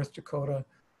in North Dakota.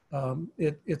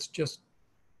 It's just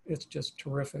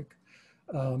terrific.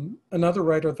 Another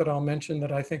writer that I'll mention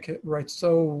that I think writes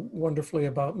so wonderfully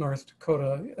about North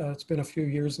Dakota, it's been a few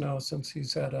years now since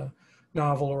he's had a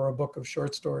novel or a book of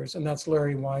short stories, and that's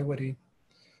Larry Wywitty.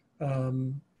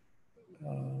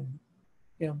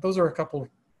 Yeah, those are a couple of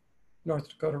North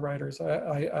Dakota writers.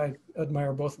 I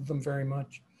admire both of them very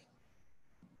much.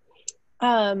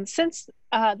 Since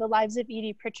the Lives of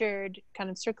Edie Pritchard,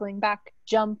 kind of circling back,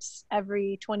 jumps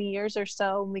every 20 years or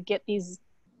so, and we get these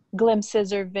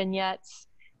glimpses or vignettes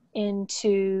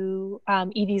into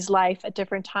Edie's life at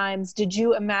different times. Did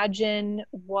you imagine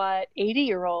what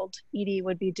 80-year-old Edie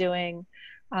would be doing?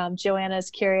 Joanna's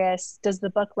curious, does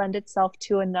the book lend itself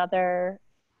to another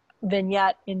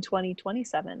vignette in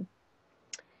 2027?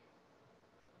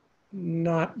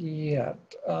 Not yet.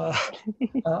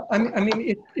 I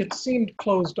mean, it seemed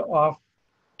closed off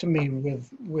to me with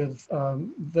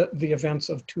the events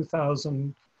of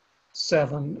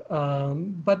 2007,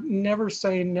 but never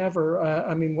say never.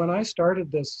 I mean, when I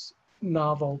started this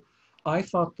novel, I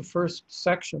thought the first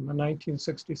section, the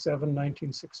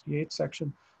 1967-1968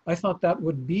 section, I thought that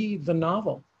would be the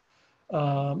novel.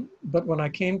 But when I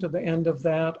came to the end of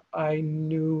that, I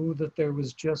knew that there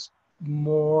was just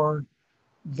more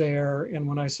there. And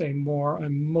when I say more,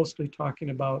 I'm mostly talking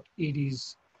about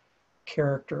Edie's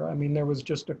character. I mean, there was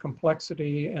just a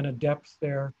complexity and a depth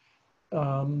there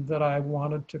that I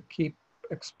wanted to keep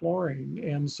exploring.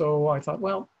 And so I thought,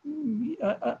 well,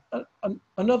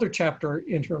 another chapter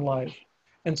in her life.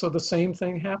 And so the same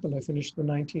thing happened. I finished the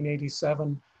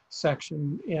 1987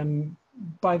 section, and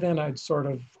by then I'd sort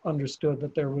of understood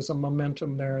that there was a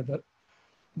momentum there that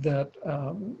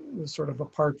was sort of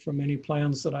apart from any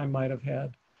plans that I might have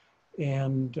had.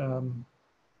 And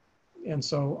And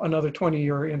so another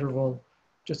 20-year interval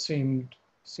just seemed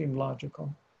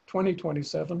logical.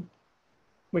 2027,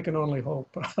 we can only hope.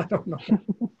 I don't know.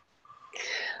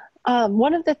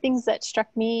 One of the things that struck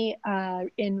me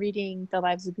in reading The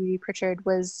Lives of Edie Pritchard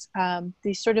was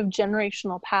these sort of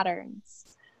generational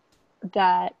patterns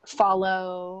that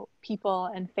follow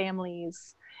people and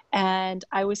families. And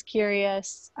I was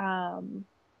curious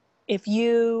if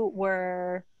you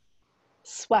were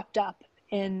swept up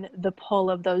in the pull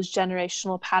of those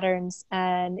generational patterns,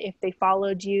 and if they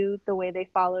followed you the way they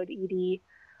followed Edie,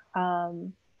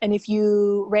 and if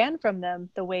you ran from them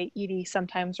the way Edie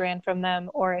sometimes ran from them,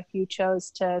 or if you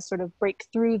chose to sort of break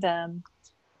through them.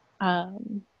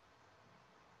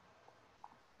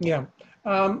 Yeah,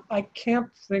 I can't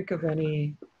think of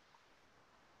any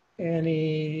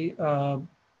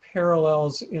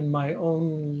parallels in my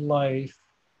own life,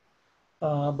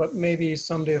 but maybe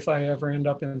someday if I ever end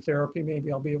up in therapy,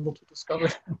 maybe I'll be able to discover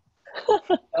them.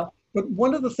 But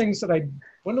one of the things that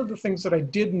I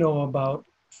did know about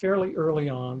fairly early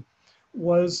on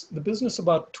was the business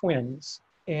about twins,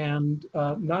 and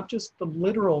not just the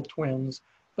literal twins,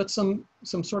 but some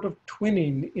sort of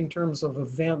twinning in terms of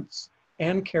events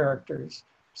and characters.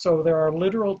 So there are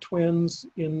literal twins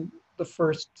in the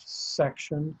first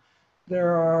section.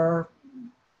 There are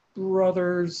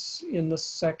brothers in the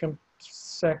second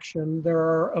section. There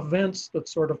are events that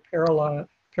sort of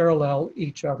parallel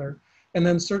each other. And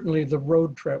then certainly the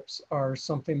road trips are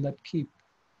something that keep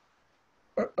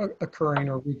occurring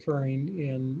or recurring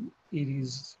in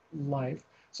Edie's life.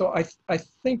 So I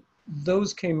think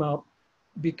those came out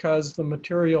because the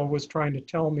material was trying to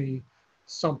tell me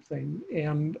something.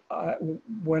 And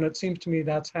when it seems to me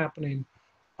that's happening,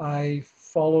 I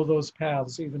follow those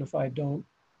paths, even if I don't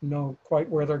know quite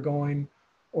where they're going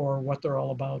or what they're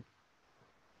all about.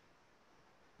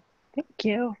 Thank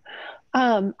you.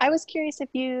 I was curious if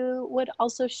you would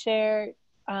also share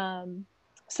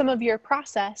some of your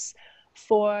process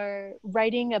for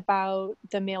writing about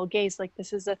the male gaze. Like,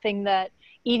 this is a thing that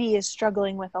Edie is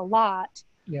struggling with a lot.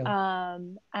 Yeah.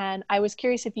 And I was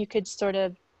curious if you could sort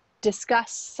of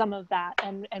discuss some of that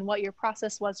and what your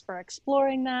process was for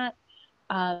exploring that.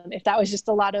 If that was just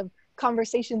a lot of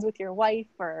conversations with your wife,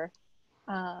 or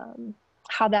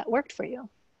how that worked for you.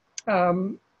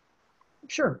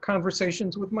 Sure,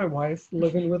 conversations with my wife,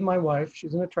 living with my wife.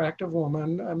 She's an attractive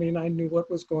woman. I mean, I knew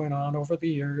what was going on over the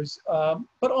years,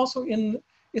 but also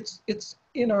it's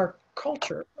in our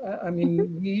culture. I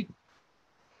mean,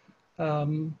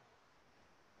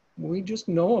 we just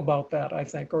know about that, I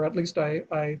think, or at least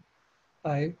I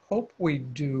hope we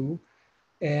do.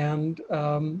 And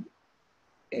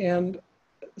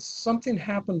something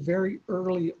happened very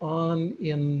early on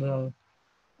in the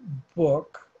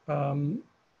book.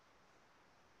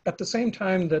 At the same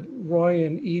time that Roy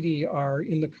and Edie are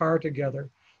in the car together,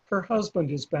 her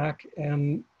husband is back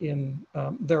in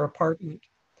their apartment,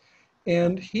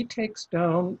 and he takes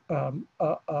down a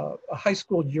high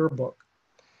school yearbook,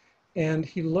 and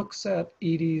he looks at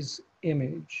Edie's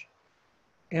image.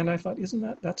 And I thought,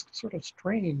 that's sort of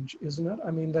strange, isn't it? I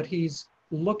mean, that he's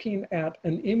looking at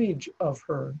an image of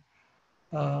her,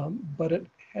 but it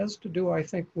has to do, I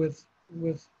think, with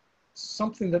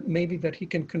something that maybe that he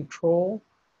can control.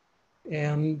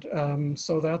 And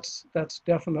so that's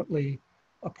definitely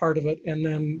a part of it. And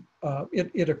then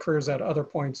it occurs at other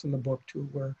points in the book too,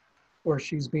 where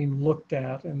she's being looked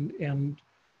at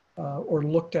or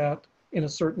looked at in a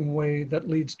certain way that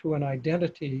leads to an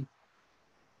identity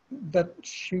that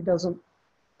she doesn't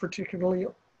particularly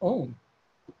own.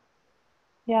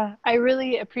 Yeah, I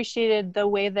really appreciated the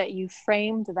way that you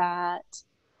framed that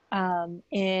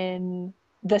in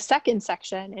the second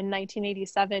section in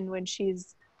 1987, when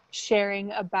she's sharing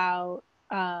about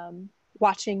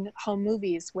watching home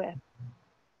movies with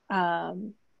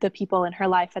the people in her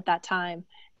life at that time,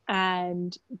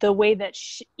 and the way that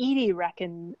Edie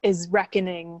is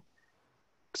reckoning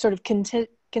sort of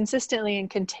consistently and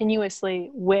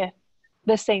continuously with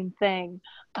the same thing,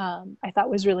 I thought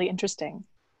was really interesting.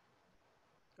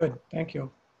 Good, thank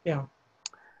you. Yeah.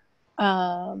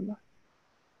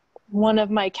 One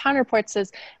of my counterparts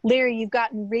says, Larry, you've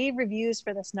gotten rave reviews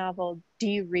for this novel. Do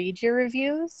you read your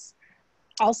reviews?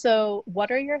 Also, what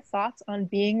are your thoughts on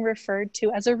being referred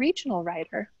to as a regional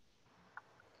writer?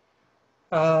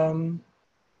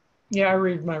 Yeah, I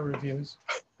read my reviews.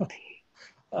 Yes,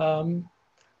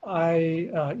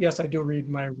 I do read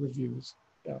my reviews.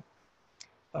 Yeah.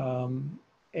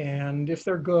 And if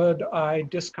they're good, I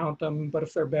discount them. But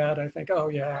if they're bad, I think, oh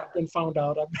yeah, I've been found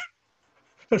out.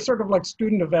 They're sort of like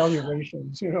student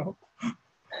evaluations, you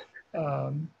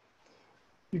know.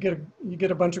 you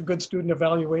get a bunch of good student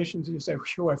evaluations, and you say,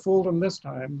 "Phew, I fooled them this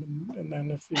time." And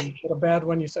then if you get a bad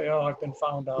one, you say, "Oh, I've been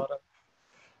found out."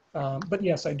 But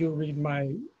yes, I do read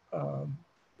my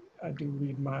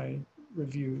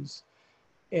reviews.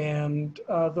 And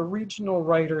the regional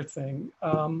writer thing,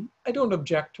 I don't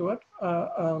object to it.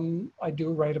 I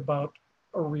do write about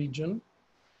a region.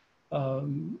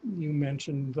 You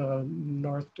mentioned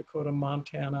North Dakota,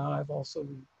 Montana. I've also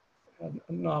had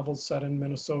novels set in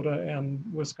Minnesota and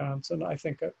Wisconsin. I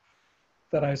think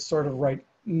that I sort of write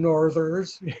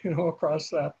northers, across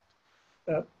that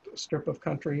strip of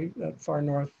country, that far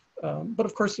north. But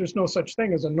of course, there's no such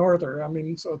thing as a norther. I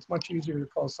mean, so it's much easier to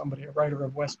call somebody a writer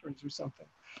of westerns or something.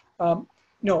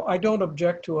 No, I don't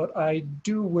object to it. I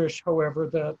do wish, however,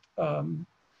 that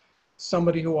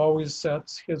somebody who always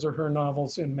sets his or her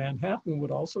novels in Manhattan would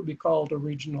also be called a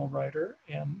regional writer.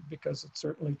 And because it's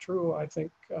certainly true, I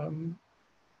think,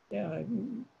 yeah,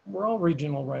 we're all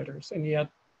regional writers. And yet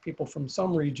people from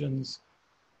some regions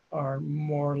are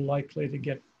more likely to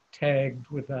get tagged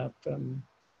with that than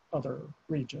other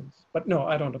regions. But no,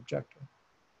 I don't object to it.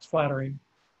 It's flattering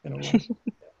in a way.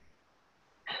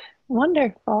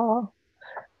 Wonderful.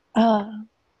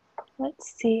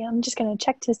 Let's see, I'm just going to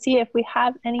check to see if we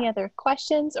have any other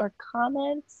questions or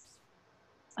comments.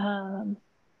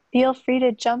 Feel free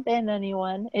to jump in,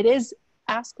 anyone. It is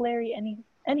Ask Larry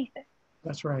anything.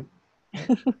 That's right.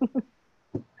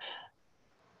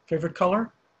 Favorite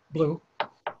color? Blue.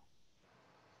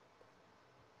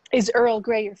 Is Earl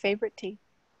Grey your favorite tea?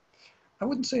 I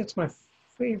wouldn't say it's my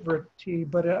favorite tea,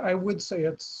 but I would say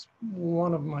it's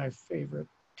one of my favorite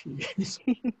teas.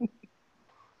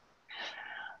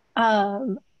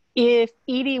 If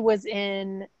Edie was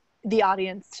in the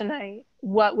audience tonight,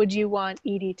 what would you want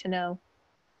Edie to know?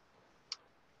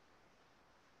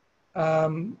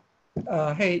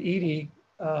 Hey, Edie,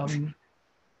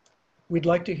 we'd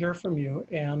like to hear from you,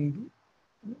 and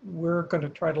we're going to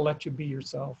try to let you be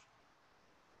yourself.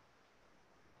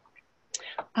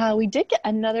 We did get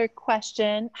another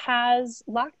question. Has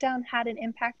lockdown had an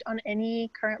impact on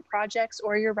any current projects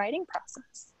or your writing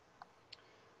process?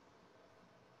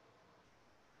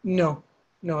 No,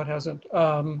 it hasn't.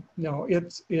 No,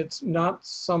 it's not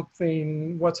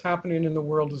something, what's happening in the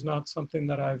world is not something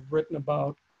that I've written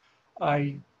about.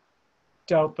 I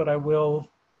doubt that I will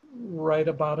write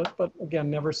about it, but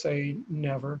again, never say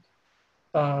never.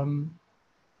 No,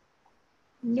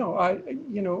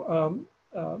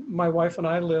 my wife and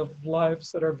I live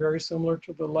lives that are very similar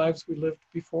to the lives we lived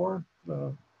before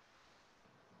the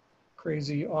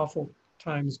crazy, awful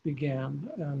times began.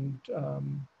 And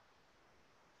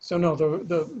so no,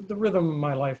 the rhythm of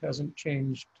my life hasn't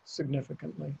changed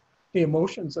significantly. The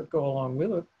emotions that go along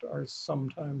with it are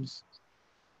sometimes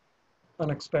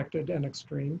unexpected and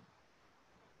extreme.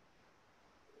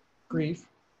 Grief,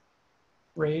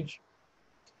 rage,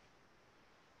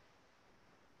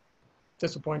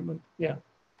 disappointment, yeah.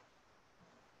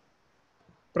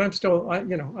 But I'm still,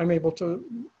 I'm able to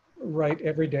write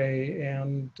every day,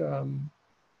 and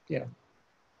yeah.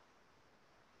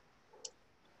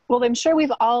 Well, I'm sure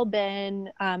we've all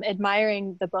been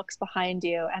admiring the books behind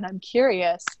you, and I'm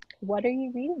curious, what are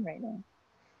you reading right now?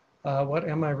 What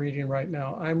am I reading right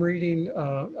now? I'm reading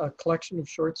a collection of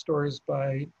short stories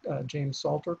by James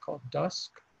Salter called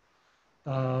Dusk.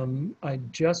 I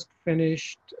just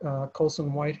finished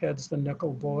Colson Whitehead's The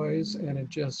Nickel Boys, and it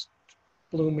just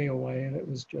blew me away, and it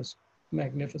was just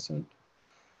magnificent.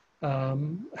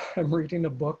 I'm reading a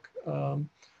book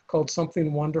called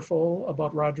Something Wonderful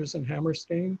about Rodgers and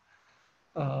Hammerstein.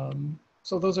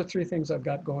 So those are three things I've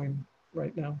got going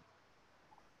right now.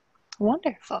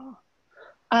 Wonderful.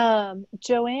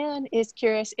 Joanne is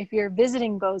curious if you're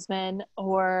visiting Bozeman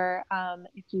or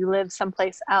if you live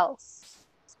someplace else.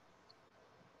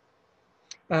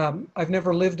 I've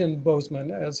never lived in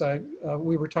Bozeman, as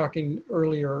we were talking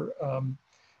earlier,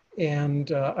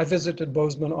 and I visited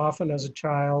Bozeman often as a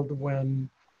child when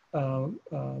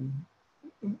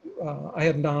I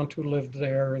had an aunt who lived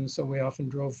there, and so we often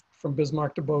drove from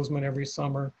Bismarck to Bozeman every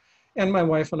summer. And my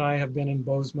wife and I have been in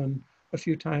Bozeman a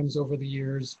few times over the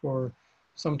years,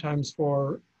 sometimes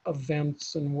for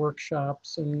events and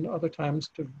workshops, and other times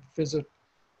to visit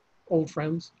old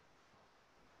friends.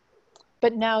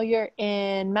 But now you're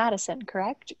in Madison,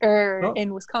 correct? Or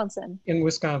in Wisconsin? In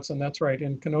Wisconsin, that's right.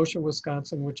 In Kenosha,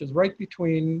 Wisconsin, which is right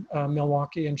between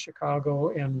Milwaukee and Chicago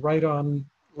and right on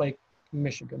Lake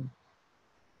Michigan.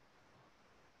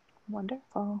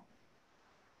 Wonderful.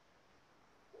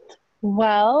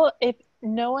 Well, if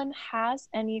no one has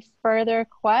any further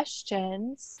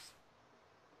questions,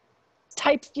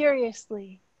 type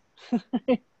furiously.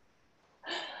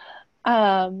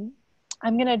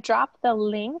 I'm going to drop the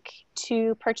link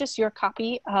to purchase your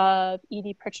copy of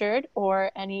Edie Pritchard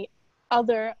or any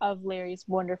other of Larry's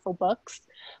wonderful books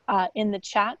in the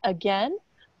chat again.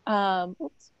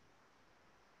 Oops.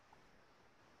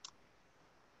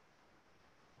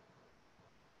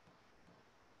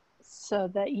 So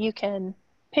that you can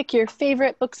pick your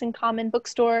favorite Books in Common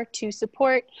bookstore to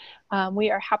support.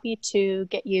 We are happy to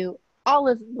get you all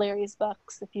of Larry's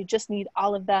books if you just need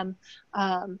all of them.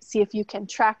 See if you can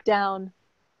track down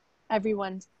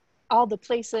all the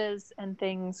places and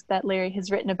things that Larry has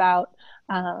written about.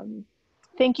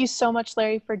 Thank you so much,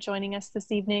 Larry, for joining us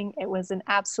this evening. It was an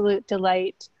absolute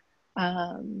delight.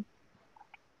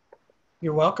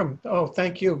 You're welcome. Oh,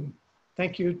 thank you.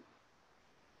 Thank you.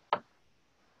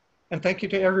 And thank you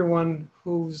to everyone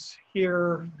who's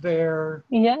here, there.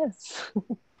 Yes.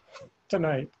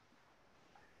 Tonight.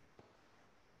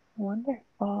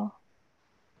 Wonderful.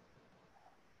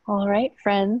 All right,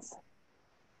 friends.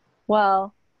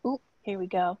 Well, here we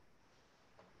go.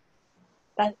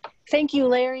 Thank you,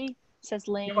 Larry, says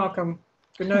Lane. You're welcome.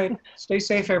 Good night. Stay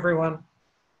safe, everyone.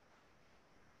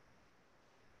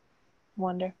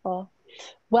 Wonderful.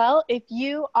 Well, if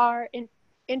you are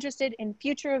interested in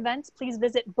future events, please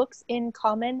visit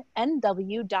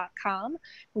booksincommonNW.com.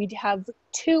 We have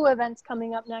 2 events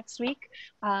coming up next week,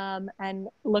 and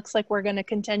looks like we're going to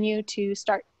continue to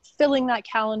start filling that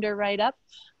calendar right up.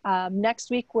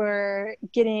 Next week, we're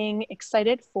getting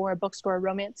excited for Bookstore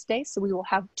Romance Day, so we will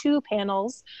have 2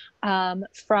 panels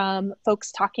from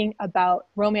folks talking about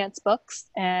romance books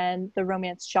and the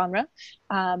romance genre.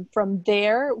 From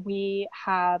there, we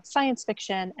have science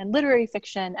fiction and literary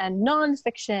fiction and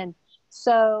nonfiction.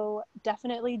 So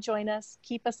definitely join us.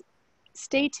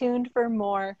 Stay tuned for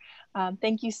more.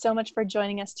 Thank you so much for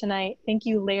joining us tonight. Thank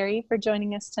you, Larry, for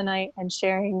joining us tonight and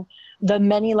sharing the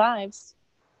many lives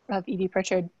of Edie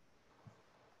Pritchard.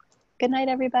 Good night,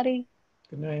 everybody.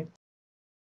 Good night.